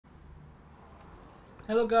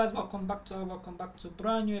Hello guys, welcome back to a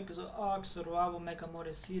brand new episode of ARK Survival Mega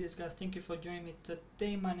Mod series. Guys, thank you for joining me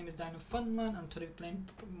today. My name is Dino Funman and today we're playing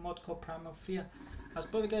a mod called Primal Fear. As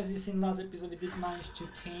probably guys you've seen last episode, we did manage to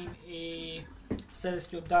tame a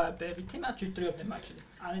celestial diabear. We tamed actually 3 of them actually,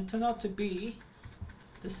 and it turned out to be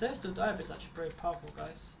the celestial diabear is actually very powerful,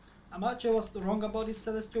 guys. I'm actually was wrong about this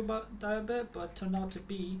celestial diabear, but it turned out to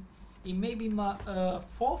be it may be my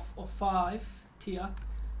 4th or 5th tier.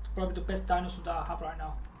 Probably the best dinosaur that I have right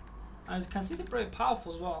now. And as you can see, they're very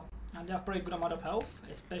powerful as well, and they have very good amount of health,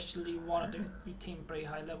 especially one of them retained very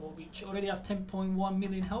high level, which already has 10.1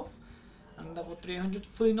 million health and level 300.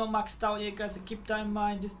 Fully not maxed out yet, guys, so keep that in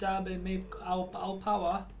mind. This diabear may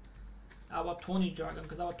outpower our Tony Dragon,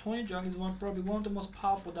 because our Tony Dragon is probably one of the most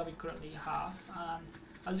powerful that we currently have. And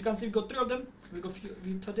as you can see, we got 3 of them.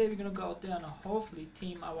 Today we're gonna go out there and hopefully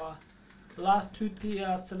team our last 2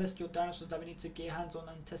 tier celestial dinosaurs that we need to get hands on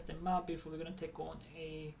and test them out before we're gonna take on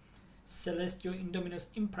a celestial Indominus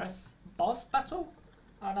Impress boss battle.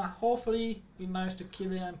 And hopefully we manage to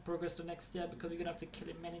kill it and progress to next tier, because we're gonna have to kill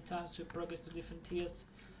it many times to progress to different tiers.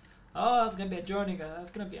 Oh, it's gonna be a journey, guys.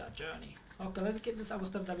 That's gonna be a journey. Okay, let's get this other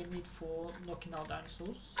stuff that we need for knocking out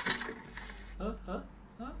dinosaurs.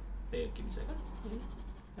 Hey, give me a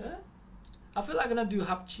second. I feel like I'm gonna do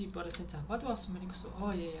hap cheap, but at the same time, why do I have so many?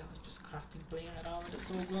 Oh yeah, I was just crafting, playing around with the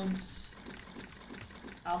soul guns.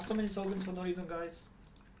 I have so many soul guns for no reason, guys.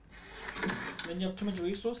 When you have too much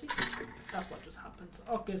resources, that's what just happens.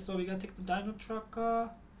 Okay, so we're gonna take the dino tracker.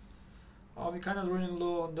 Oh, we're kind of running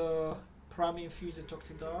low on the primary infused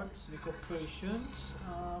toxic darts. We got patience.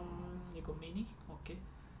 We got mini. Okay.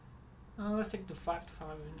 Let's take the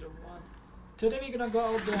 5-500 one. Today we're gonna go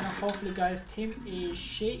out there and hopefully, guys, tame a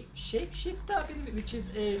shapeshifter, I believe, which is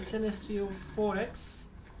a celestial FOREX.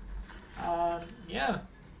 Yeah,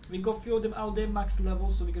 we got a few of them out there max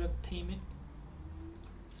level, so we're gonna tame it.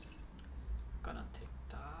 Gonna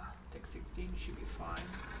take 16, should be fine.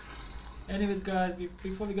 Anyways, guys,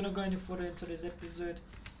 before we're gonna go any further into this episode,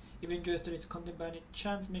 if you enjoyed today's content by any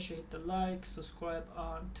chance, make sure you hit the like, subscribe,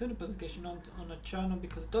 and turn the notification on the channel,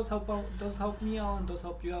 because it does help me out and does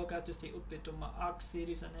help you out, guys, to stay updated on my ARK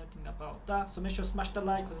series and everything about that. So make sure to smash the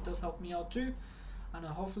like, because it does help me out too. And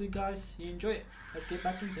hopefully, guys, you enjoy it. Let's get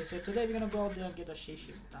back into it. So today we're gonna go out there and get a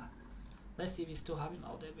shapeshifter. Let's see if we still have him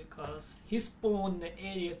out there, because he spawned in the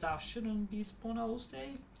areas that shouldn't be spawned, I will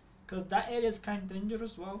say, because that area is kind of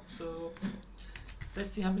dangerous as well. So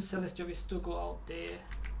let's see how many celestial we still go out there.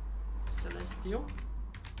 Celestial.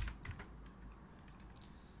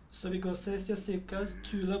 So we got Celestial Seekers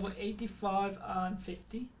to level 85 and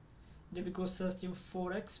 50. Then we got Celestial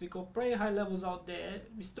FOREX. We got pretty high levels out there.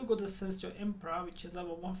 We still got the Celestial Emperor, which is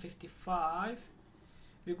level 155.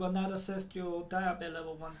 We got another Celestial Diabear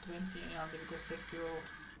level 120, and then we got Celestial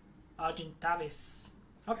Argentavis.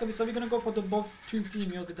 Okay, so we're gonna go for the both 2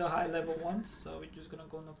 females with the high level ones. So we're just gonna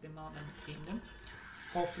go knock them out and tame them.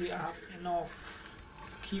 Hopefully I have enough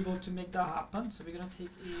keyboard to make that happen. So we're gonna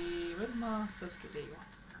take a, where's my celestial? There you are.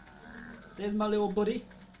 There's my little buddy.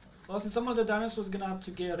 Also, some of the dinosaurs gonna have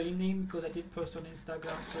to get renamed, because I did post on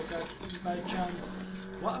Instagram. So guys, if by chance,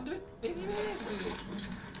 what I'm doing? Wait.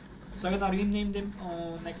 So I'm gonna rename them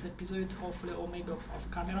on next episode, hopefully, or maybe off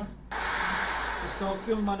camera. So a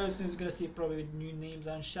few of my listeners is gonna see probably with new names,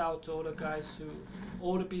 and shout out to all the guys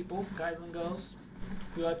all the people, guys and girls,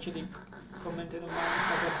 who actually commented on my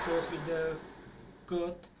Instagram post with the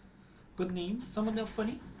good names. Some of them are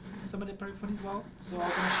funny, some of them are pretty funny as well. So I'm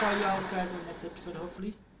gonna show you guys in the next episode.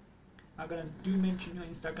 Hopefully I'm gonna mention your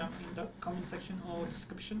Instagram in the comment section or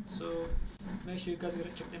description, so make sure you guys are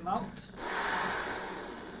gonna check them out.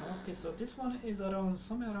 Okay, so this one is around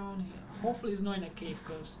somewhere around here. Hopefully it's not in a cave,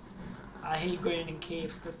 because I hate going in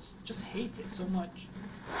caves, because I just hate it so much.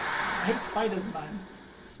 I hate spiders, man.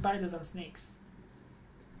 Spiders and snakes,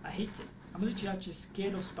 I hate it. I'm literally actually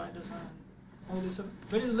scared of spiders and all this stuff.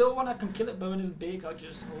 When it's a little one I can kill it, but when it's big I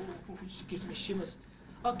just, it gives me shivers.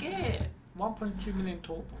 Okay, 1.2 million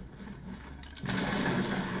total.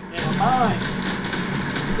 Never mind.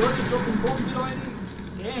 He's already dropping bombs already.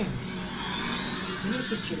 Damn. He needs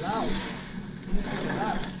to chill out. He needs to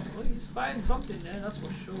relax. Well, he's fighting something there, that's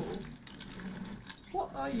for sure.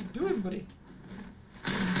 What are you doing, buddy?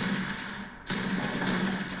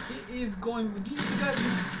 He is going. Do you see, guys?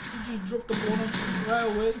 He just dropped the bomb right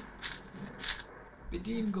away. We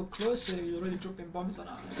didn't even go closer, we already dropping bombs on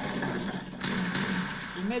us.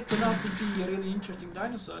 He may turn out to be a really interesting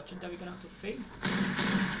dinosaur actually that we're gonna have to face.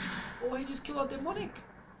 Oh, he just killed a demonic.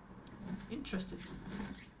 Interesting.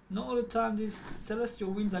 Not all the time these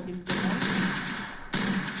celestial wins against demonic.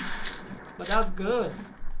 But that's good.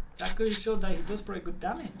 That could show that he does pretty good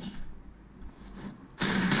damage.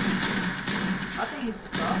 I think he's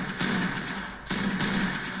stuck.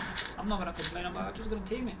 I'm not gonna complain about it, I'm just gonna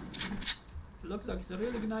tame it. It looks like it's a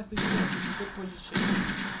really nicely stuck in good position.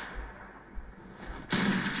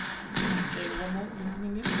 Okay, one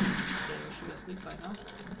million. Okay, we should be asleep by now.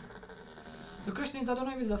 The question is, I don't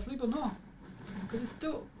know if he's asleep or not. Because it's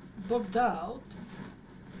still bugged out.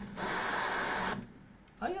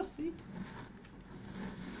 Are you asleep?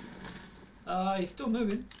 He's still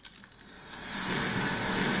moving.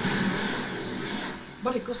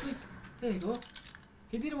 Buddy, go sleep. There you go.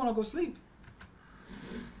 He didn't want to go sleep.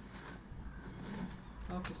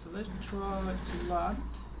 Okay, so let's try to land.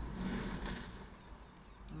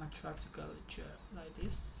 I'm gonna try to go like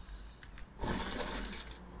this.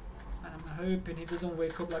 And I'm hoping he doesn't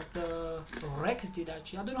wake up like the Rex did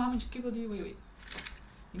actually. I don't know how much kibble do you wait.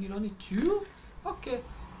 You need only 2? Okay.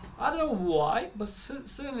 I don't know why, but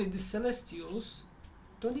certainly the Celestials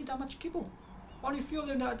don't need that much kibble. Only few of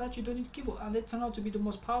them that you don't need kibble, and they turn out to be the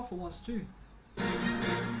most powerful ones too.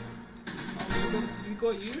 Oh, we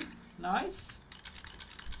got you. Nice.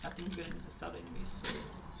 I think we're gonna need to start enemies,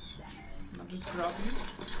 so I'll just grab you.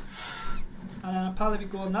 And then apparently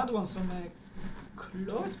we got another one somewhere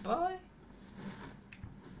close by.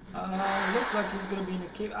 Looks like he's gonna be in a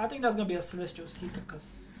cave. I think that's gonna be a Celestial Seeker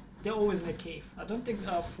because they're always in a cave. I don't think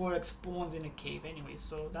FOREX spawns in a cave anyway,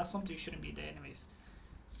 so that's something shouldn't be there anyways.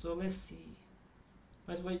 So let's see.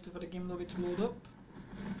 Let's wait for the game lobby to load up.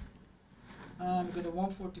 We got a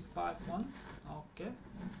 145 one. Okay.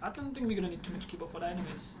 I don't think we're gonna need too much kibble for the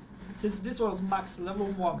enemies. Since this was max level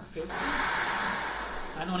 150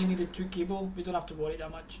 and only needed 2 kibble, we don't have to worry that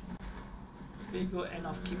much. We got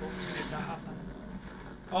enough kibble to make that happen.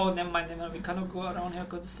 Oh, never mind, we cannot go around here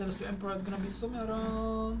because the Celestial Emperor is gonna be somewhere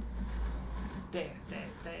around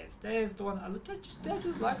there's the one. Did I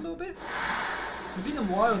just lag a little bit? It's been a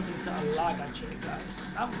while since I lag actually, guys.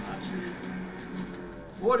 I'm actually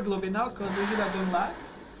worried a little bit now because usually I don't lag.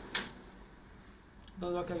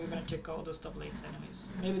 But okay, we're gonna check out the stuff later anyways.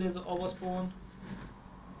 Maybe there's an overspawn.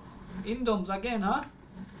 Engrams again, huh?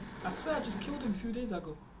 I swear I just killed him a few days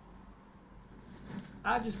ago.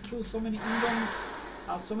 I just killed so many Engrams.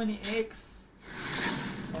 I have so many eggs.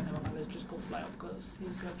 Oh, never mind, let's just go fly up because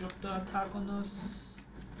he's gonna drop the attack on us.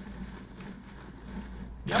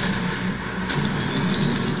 Yep.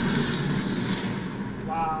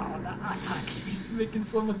 Wow, that attack is making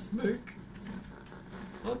so much smoke.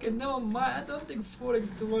 Okay, never mind. I don't think FOREX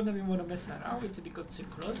is the one that we want to mess around with because it's too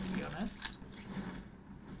close, to be honest.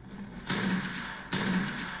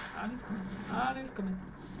 And he's coming. And he's coming.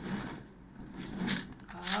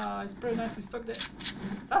 Ah, it's pretty nicely stuck there.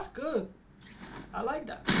 That's good. I like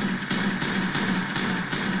that.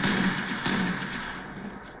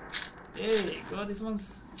 There you go. This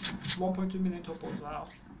one's 1.2 million topos. Wow.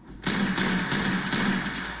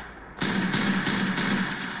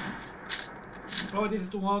 Probably this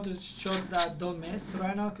is one of the shots that don't miss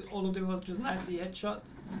right now. All of them was just nicely headshot.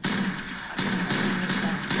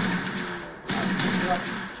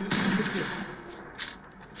 Too quick.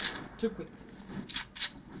 Too quick.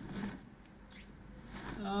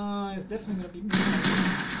 It's definitely gonna be me.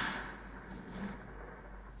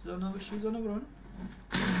 She's on the run.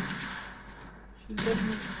 She's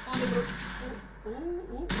definitely on the run.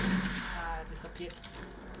 Oh. Ah, it disappeared.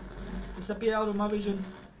 Disappeared out of my vision.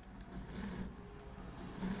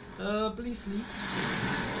 Please sleep.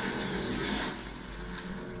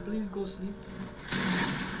 Please go sleep.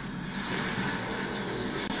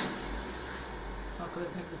 Okay,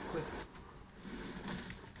 let's make this quick.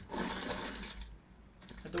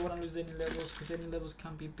 I don't want to lose any levels because any levels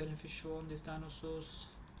can be beneficial on these dinosaurs.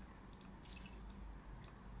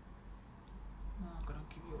 I'm gonna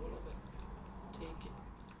give you all of it. Take it.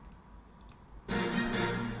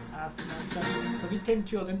 Nice. So we tamed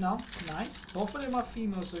 2 of them now. Nice. Both of them are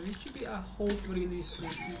female, so we should be hopefully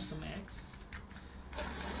receive some eggs.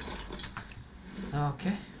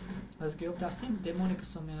 Okay. Let's go up that scene. Demonic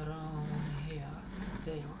somewhere around here.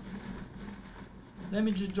 There you are. Let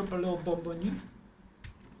me just drop a little bomb on you.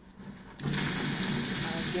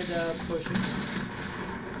 And get a potion.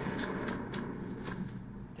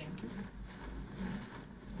 Thank you.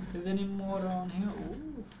 Is there any more around here?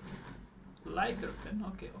 Ooh. Leviathan.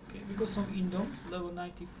 Okay. We got some Engrams, level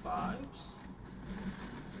 95s.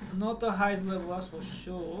 Not the highest level, that's for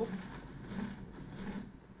sure.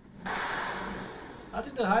 I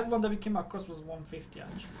think the highest one that we came across was 150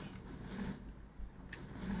 actually.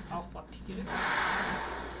 Alpha T-Rex.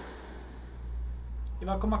 If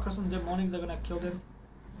I come across some demonics, I'm gonna kill them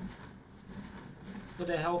for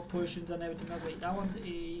their health potions and everything else. Wait, that one's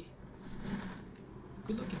a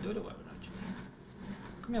good looking dodo weapon actually.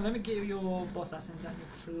 Come here, let me give you your boss essence and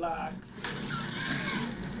your flag.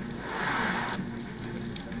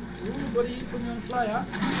 Ooh, buddy, put me on flyer.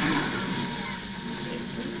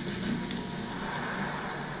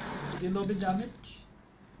 Did a little bit damage.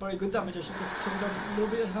 Very good damage. I should have took down a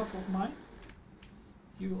little bit of health of mine.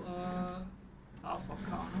 You are Alpha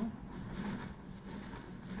Carno.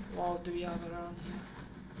 What else do we have around here?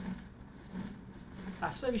 I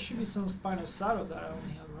swear there should be some Spinosaurus around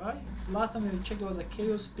here, right? The last time we checked there was a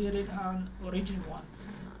Chaos Spirit and Origin one.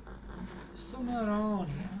 Somewhere around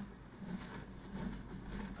here.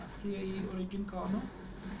 I see a Origin Carno.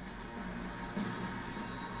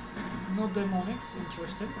 No demonics,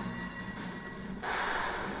 interesting.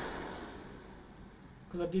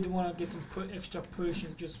 Because I did want to get some extra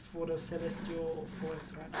potions just for the Celestial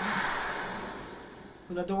FOREX right now.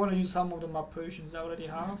 Because I don't want to use some of the map potions I already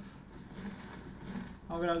have.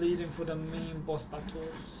 I'm gonna lead him for the main boss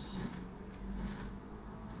battles.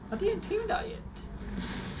 I didn't tame that yet.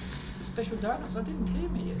 The special dinos, I didn't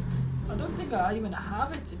tame it yet. I don't think I even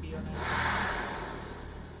have it, to be honest.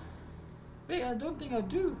 Wait, I don't think I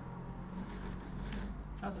do.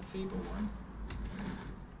 That's a feeble one.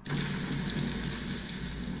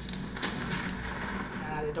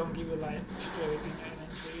 Nah, they don't give you like straight in your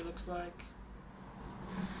inventory, looks like.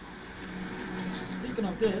 Speaking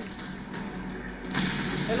of this,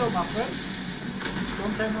 hello my friend.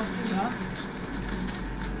 Long time no see, huh?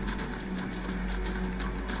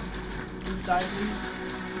 Just die please.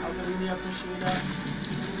 I would really appreciate that.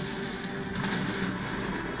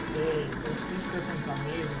 Hey, this griffin is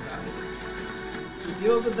amazing, guys. He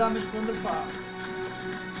deals the damage from the far.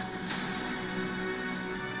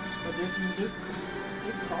 But this card is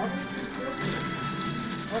just close.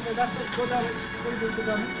 Okay, that's it. Go down. Still does the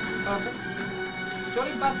damage. Perfect. The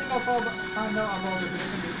only bad thing I found out about the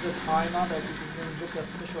griffin is the timer that is going to drop the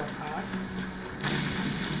special attack.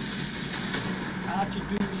 I actually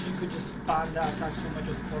do wish you could just span that attack so much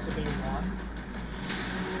as possible in one.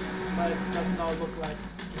 But it does not look like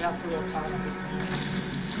it has a little time in between.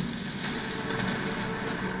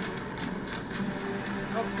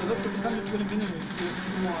 Okay, so it looks like the 120 minutes with a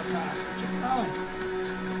few more attacks, which is nice.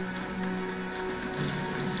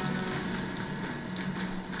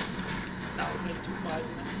 That was like 2 5s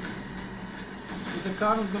in it. If the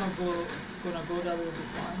car is gonna go that way, will be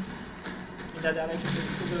fine. In that direction, but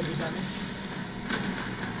it's still gonna be damage.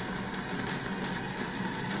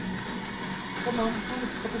 Come on, only a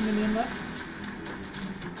couple million left.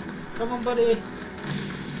 Come on, buddy.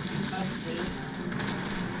 Let's see.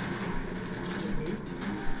 Just moved.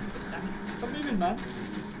 Damn it. Stop moving, man.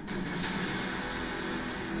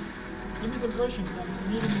 Give me some potions.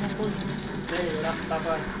 I'm needing more potions. There you go. That's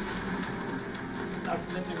bye-bye. That's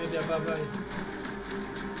definitely a bye-bye. There you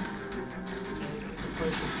go. The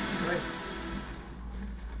potion. Great.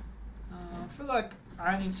 I feel like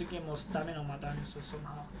I need to get more stamina on my dinosaurs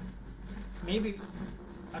somehow. Maybe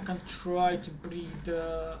I can try to breed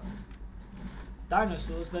the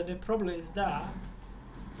dinosaurs, but the problem is that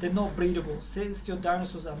they're not breedable. Celestial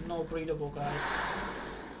dinosaurs are not breedable, guys.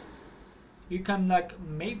 You can like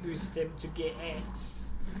mate boost them to get eggs,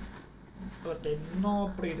 but they're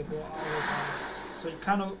not breedable at all, guys. So you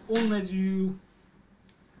kind of, unless you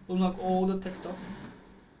unlock all the tech stuff,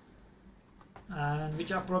 and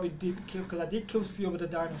which I probably did kill, because I did kill a few of the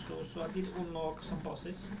dinosaurs, so I did unlock some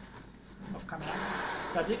bosses of coming up.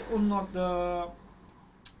 So I did unlock the,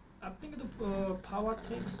 I think the power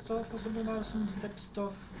tech stuff or something like that, some of the tech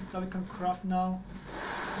stuff that we can craft now.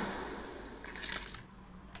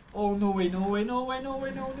 Oh no way, no way, no way, no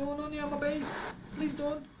way, no, no, no, near my base. Please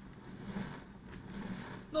don't.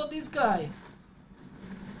 Not this guy.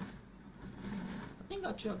 I think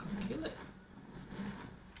actually I can kill it.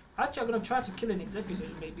 Actually, I'm gonna try to kill it next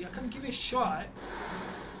episode maybe. I can give it a shot.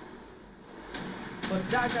 But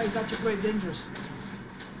that guy is actually pretty dangerous.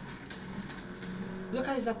 Look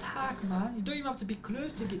at his attack, man. You don't even have to be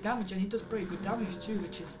close to get damage, and he does pretty good damage too,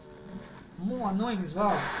 which is more annoying as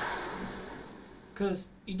well. Because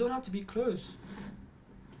you don't have to be close.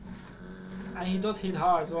 And he does hit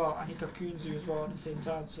hard as well, and he cocoons you as well at the same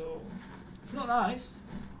time, so it's not nice.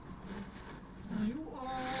 You are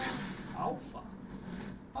alpha.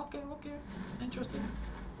 Okay, okay. Interesting.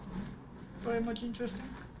 Very much interesting.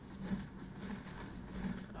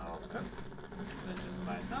 Okay. Let's just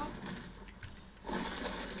buy it now.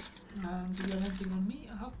 And do you have anything on me?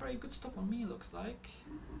 I have pretty good stuff on me, looks like.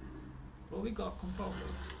 What we got? Compound.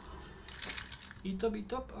 Eat up,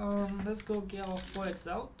 eat up. Let's go get our FOREX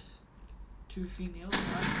out. 2 females,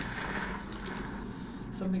 nice.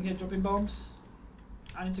 Something here dropping bombs.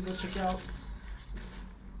 I need to go check out.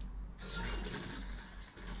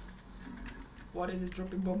 What is it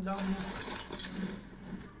dropping bombs down here?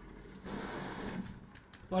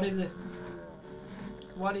 What is it?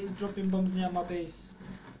 What is dropping bombs near my base?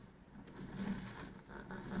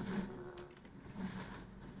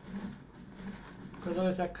 Because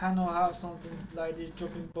obviously I cannot have something like this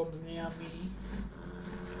dropping bombs near me.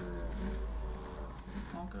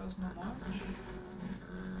 Okay, that's not much.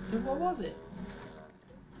 Then what was it?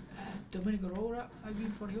 Dominic Aurora, I've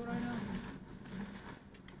been for you right now.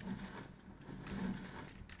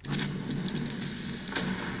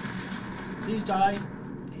 Please die.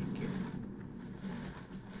 Thank you.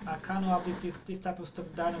 I cannot have this type of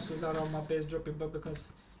stuff, dinosaurs around my base dropping bombs,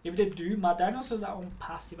 because if they do, my dinosaurs are on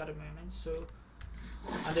passive at the moment, so,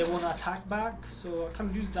 and they won't attack back, so I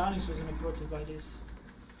can't use dinosaurs in a protest like this,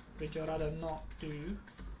 which I'd rather not do.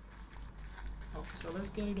 Okay, so let's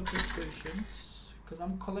get rid of these potions, because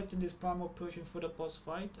I'm collecting this primal potion for the boss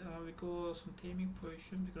fight. We got some taming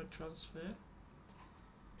potions, we're gonna transfer.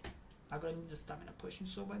 I'm gonna need the stamina potion,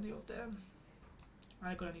 so many of them.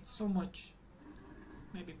 I'm gonna need so much.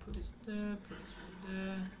 Maybe put this there, put this one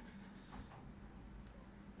there.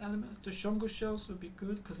 Element of the Shongo shells would be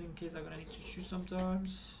good, because in case I'm gonna need to shoot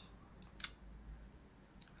sometimes.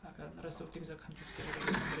 Okay, the rest of the things I can just get rid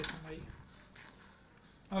of somebody from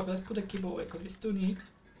my. Okay, let's put the keyboard away, because we still need.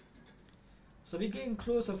 So we're getting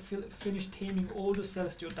close to finish taming all the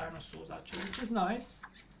celestial dinosaurs actually, which is nice.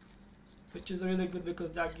 Which is really good,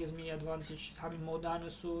 because that gives me advantage having more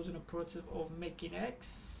dinosaurs in the process of making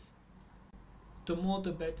eggs. The more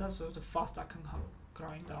the better, so the faster I can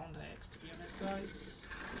grind down the eggs, to be honest guys.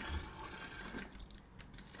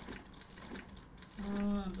 I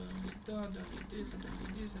don't need that, I don't need this, I don't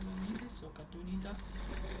need this, I don't need this, okay, I do need that.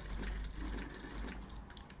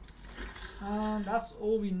 And that's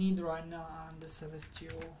all we need right now on the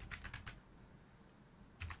celestial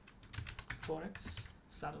FOREX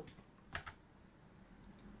saddle.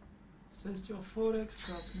 Celestial FOREX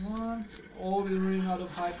 +1. Oh, we're running out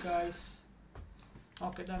of hype, guys.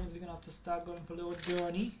 Okay, that means we're gonna have to start going for a little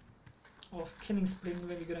journey of killing spring,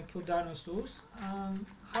 where we're gonna kill dinosaurs and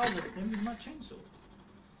harvest them with my chainsaw.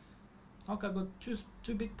 Okay, I got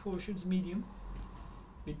two big portions, medium.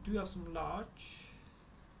 We do have some large.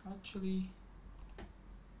 Actually,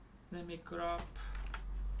 let me grab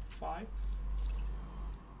 5.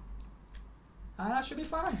 And that should be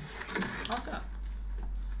fine. Okay.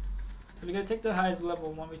 So we're gonna take the highest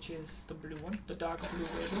level one, which is the blue one, the dark blue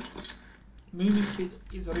version. Moving speed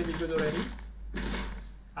is really good already.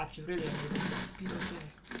 Actually, really amazing speed okay.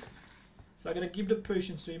 So I'm gonna give the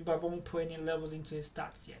potions to him, but I won't put any levels into his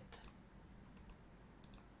stats yet.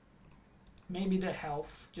 Maybe the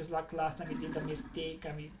health, just like last time we did a mistake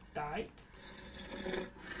and we died.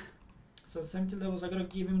 So 70 levels, I'm gonna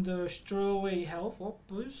give him the strawaway health up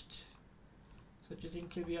boost. So just in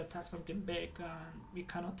case we attack something big and we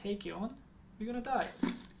cannot take it on, we're gonna die.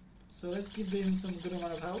 So let's give him some good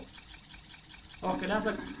amount of health. Okay, that's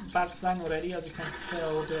a bad sign already. As you can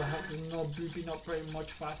tell, the health is not booping up very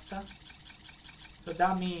much faster. So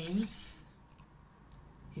that means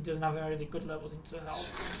he doesn't have already good levels into health.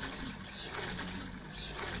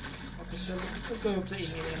 Okay, so let's go up to 8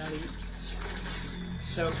 million at least.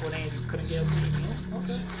 7.8, couldn't get up to 8 million.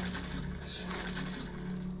 Okay.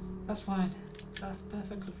 That's fine. That's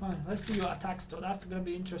perfectly fine. Let's see your attacks though. That's gonna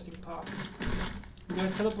be interesting part. We're gonna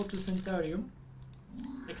teleport to Centurium.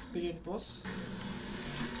 Experience boss.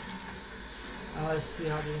 And let's see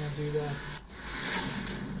how they're gonna do this.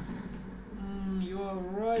 You are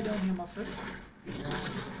right down here, my friend.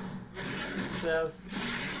 There's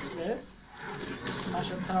this.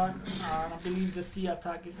 Smash attack. And I believe the sea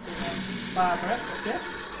attack is the fire breath, okay?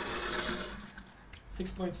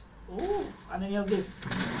 6 points. Oh, and then he has this.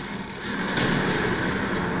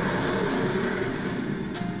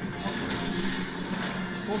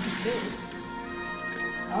 40k.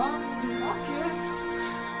 Okay.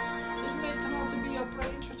 This may turn out to be a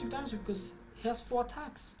pretty interesting dinosaur because he has 4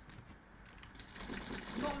 attacks.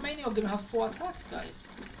 Not many of them have 4 attacks, guys.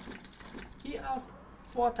 He has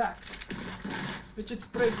 4 attacks, which is a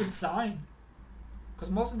pretty good sign. Because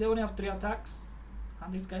most of them only have 3 attacks,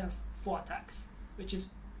 and this guy has 4 attacks, which is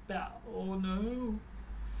bad. Oh no!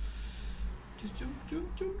 Just jump,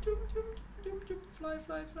 jump, jump, jump, jump, jump, jump, fly,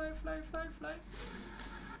 fly, fly, fly, fly, fly.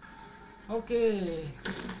 Okay.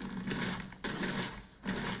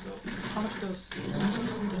 So how much does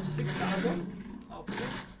 26,000? Okay.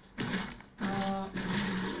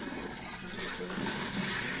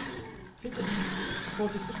 Hit it.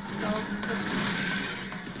 46,000.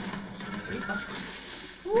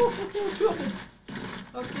 Ooh, 2 of them.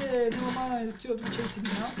 Okay, never mind. There's 2 of them chasing me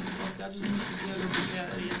now. Okay, I just need to get a little bit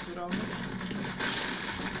area surrounded.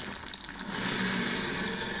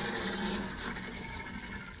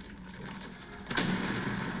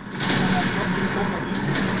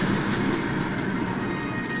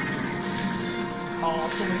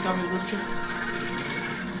 so much damage, Richard.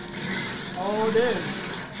 Oh damn.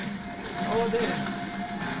 Oh damn.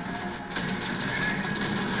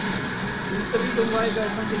 This is the reason why,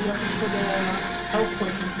 guys, something you have to put health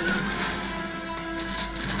potions in.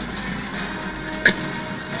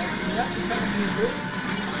 They actually kind of do good.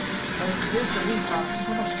 But this arena has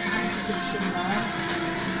so much damage to the shit now.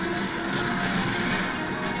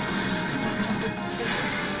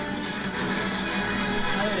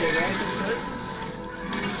 Hey, right at this.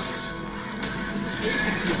 This is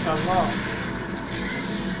Apex League as well.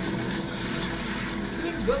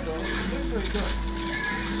 Doing good though, doing pretty good.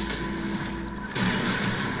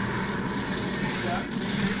 Yeah.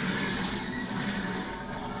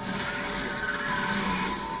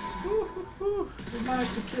 We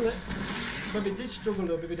managed to kill it, but we did struggle a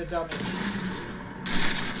little bit with the damage.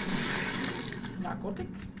 Narcotic?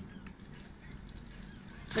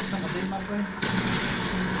 Take some of this, my friend.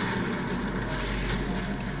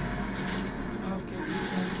 Okay,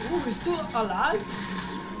 decent. Ooh, he's still alive?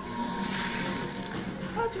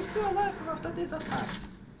 How are you still alive after this attack?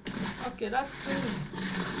 Okay, that's crazy.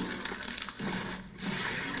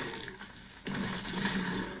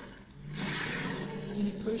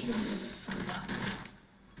 Any potions? Nah.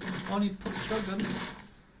 Only shotgun.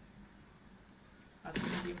 That's the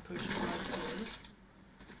medium potion right there.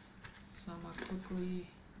 So I'm gonna quickly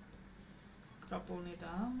grapple it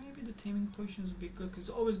down. Maybe the taming potions would be good because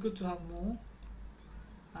it's always good to have more.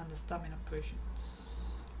 And the stamina potions.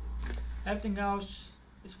 Everything else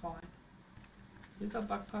is fine. Is that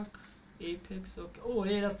backpack? Apex, okay. Oh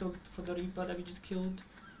yeah, that's for the Reaper that we just killed.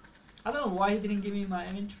 I don't know why he didn't give me my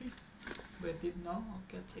inventory. But it did now.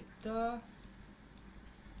 Okay, I'll take that.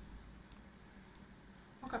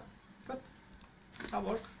 Okay, good. That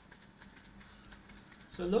worked.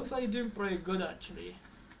 So it looks like you're doing pretty good actually.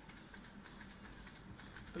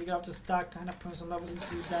 But you're gonna have to start kind of putting some levels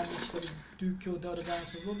into the damage so you do kill the other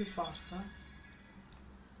dinosaurs a little bit faster.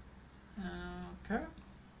 Okay.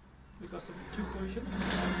 We got some 2 potions.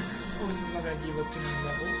 Obviously it's not gonna give us too many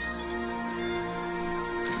levels.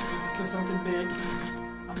 To kill something big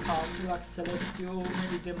and powerful like Celestial,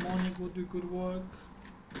 maybe Demonic will do good work.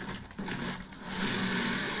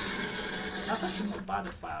 That's actually not bad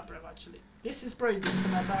of Fire Breath actually. This is pretty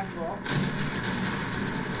decent attack as well.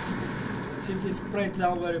 Since it spreads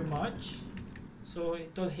out very much. So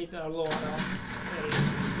it does hit a lower rounds. There it is.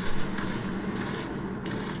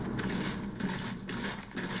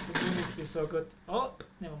 The units be so good. Oh,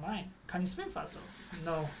 never mind. Can you swim faster?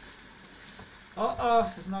 No.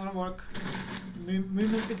 It's not gonna work.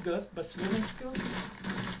 Movement speed good, but swimming skills?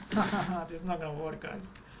 Hahaha, this is not gonna work,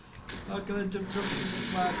 guys. Okay, let's drop this in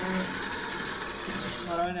fire breath.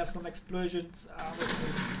 I don't have some explosions. Let's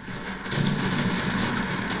move.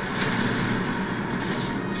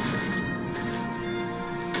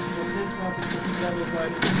 But this one's increasing levels,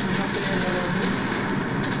 right?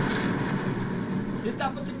 This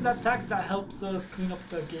type of things attacks that helps us clean up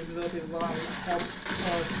the game a little bit as well, and help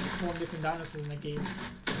us spawn different dinosaurs in the game.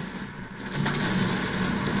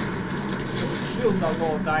 Because it kills a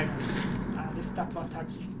lot of dinos. This type of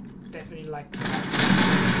attacks you definitely like to have.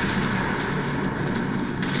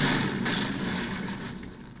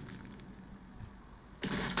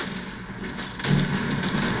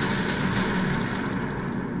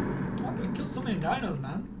 I'm gonna kill so many dinos,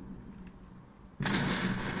 man.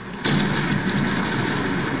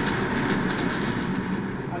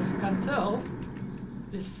 As you can tell,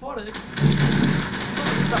 this FOREX is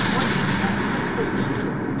not disappointing, man. It's actually pretty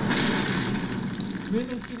decent.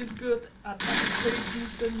 Movement speed is good, attack is pretty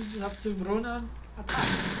decent, you just have to run and attack.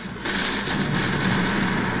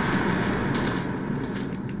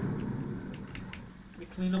 We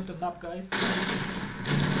clean up the map, guys.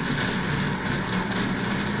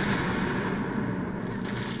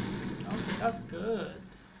 Okay, that's good.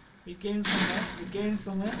 We gained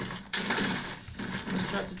somewhere. Let's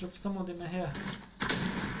try to drop some of them in here.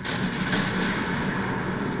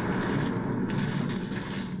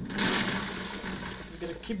 We're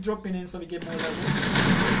gonna keep dropping in so we get more levels.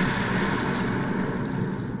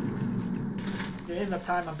 There is a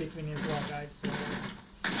timer between as well, guys, so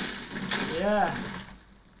yeah.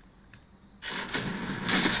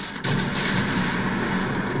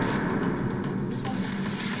 This one,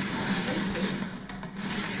 8 days.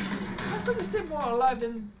 How could you stay more alive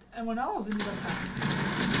than anyone else in this attack?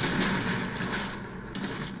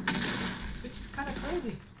 Which is kind of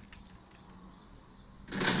crazy.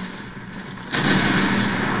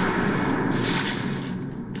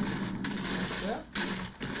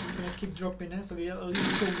 Keep dropping in, so we at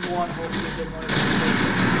least kill one, hopefully get more.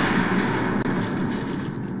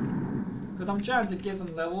 Because I'm trying to get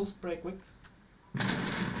some levels pretty quick.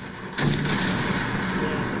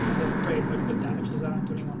 pretty good damage. Does around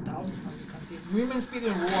 21,000 as you can see. Movement speed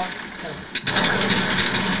and war is terrible.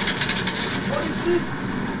 What is this?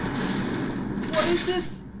 What is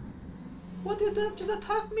this? What did that just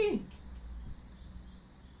attack me?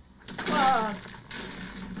 What?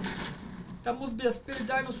 That must be a spirit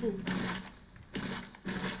dinosaur.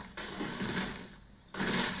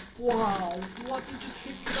 Wow, what did just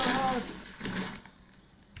hit me that hard?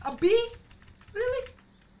 A bee? Really?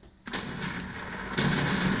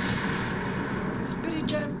 Spirit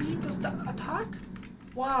giant bee does that attack?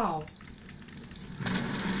 Wow.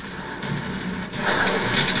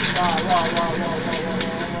 Wow, wow, wow, wow, wow, wow,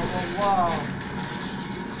 wow, wow, wow.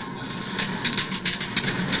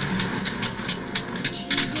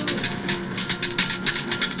 Jesus.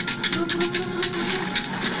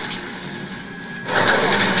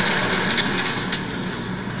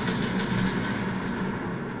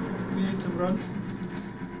 We need to run.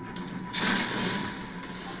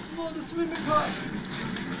 No, the swimming part.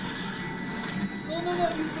 No, no, no,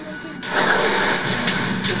 use the wrong thing.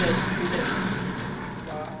 Be dead, be dead.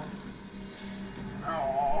 Wow.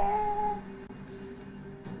 Oh.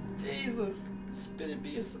 Jesus. Spirit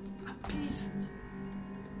bee is a beast.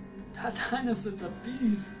 That dinosaur is a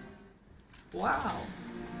beast. Wow.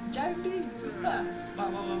 Giant bee, just that. Wow,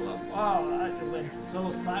 wow, wow, wow, wow. I just went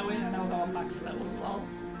so sideways and that was our max level as well.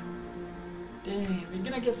 Dang, we're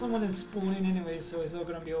gonna get someone in spawning anyway, so it's all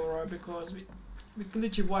gonna be alright because we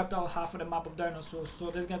literally wiped out half of the map of dinosaurs,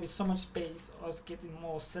 so there's gonna be so much space us getting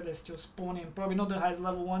more celestial spawning. Probably not the highest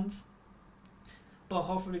level ones, but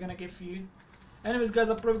hopefully we're gonna get a few. Anyways guys,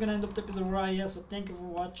 I'm probably gonna end up the episode right here, so thank you for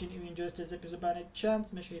watching. If you enjoyed this episode by any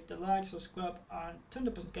chance, make sure you hit the like, subscribe and turn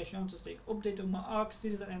the notification on to stay updated on my ARK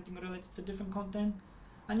series and anything related to different content.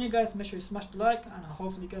 And yeah guys, make sure you smash the like, and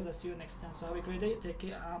hopefully guys I'll see you next time. So have a great day, take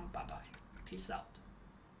care and bye bye. Peace out.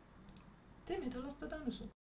 Damn it, I lost the dinosaur.